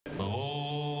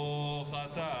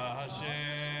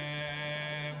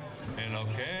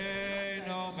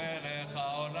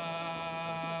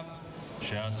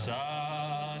שעשה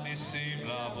ניסים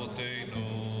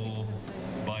לאבותינו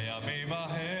בימים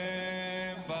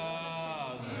ההם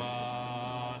בזמן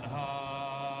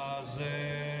הזה.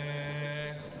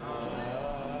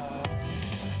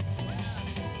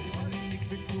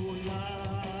 נקבצו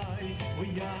עליי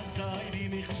ויעשי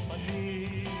בימי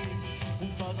חשמלי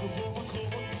ובזו חורות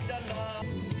חורות מגדלה.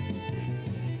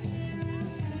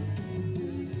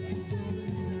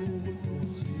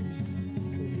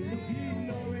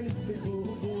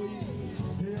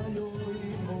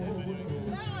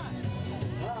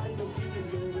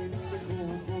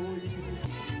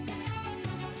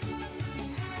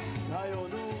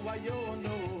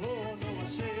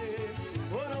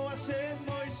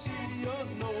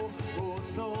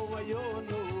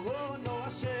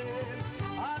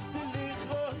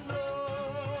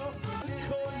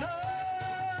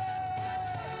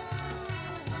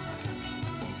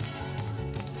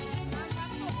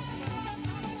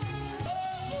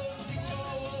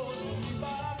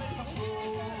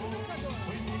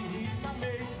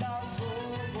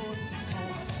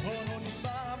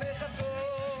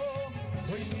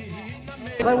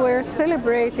 Well, we're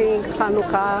celebrating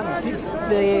Hanukkah,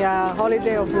 the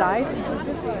holiday of lights,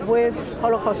 with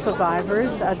Holocaust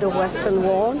survivors at the Western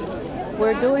Wall.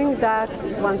 We're doing that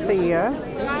once a year,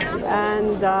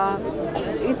 and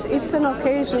it's an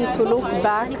occasion to look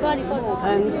back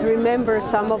and remember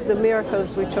some of the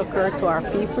miracles which occurred to our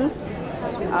people,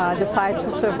 the fight for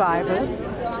survival,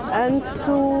 and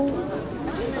to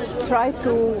try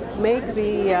to make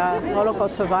the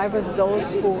Holocaust survivors,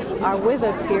 those who are with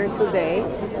us here today,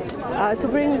 to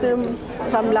bring them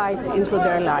some light into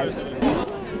their lives.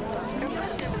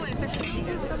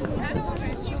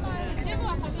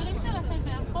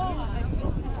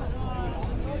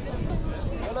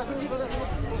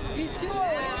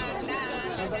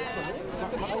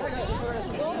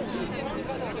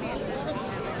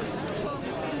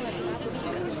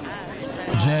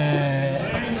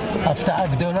 הפתעה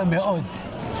גדולה מאוד.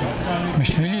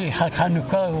 בשבילי חג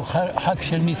חנוכה הוא חג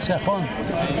של ניצחון,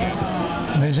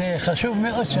 וזה חשוב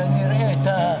מאוד שאני אראה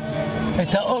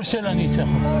את האור של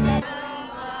הניצחון.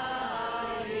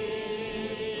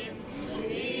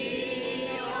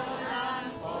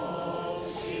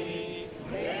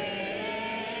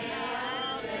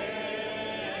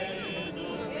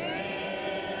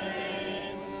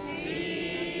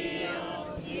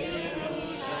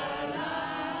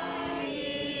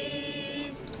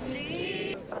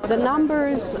 The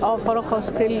numbers of Holocaust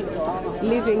still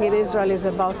living in Israel is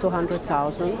about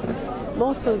 200,000.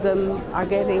 Most of them are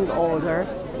getting older.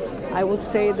 I would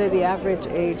say that the average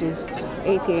age is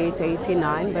 88,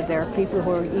 89, but there are people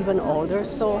who are even older.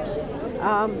 So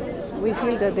we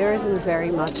feel that there isn't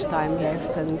very much time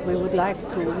left, and we would like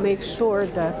to make sure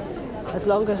that as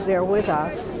long as they're with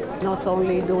us, not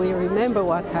only do we remember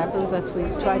what happened, but we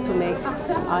try to make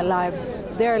our lives,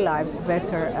 their lives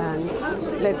better and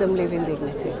let them live in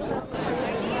dignity.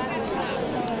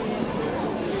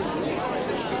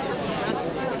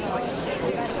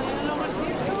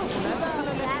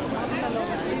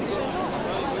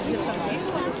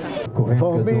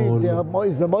 For me,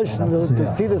 the emotion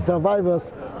to see the survivors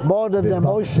more than the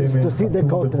emotions to see the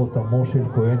kotel.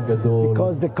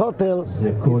 Because the kotel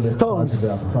is stones.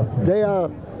 They are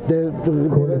the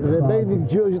remaining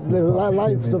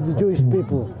lives of the Jewish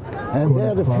people. And they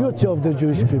are the future of the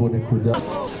Jewish people.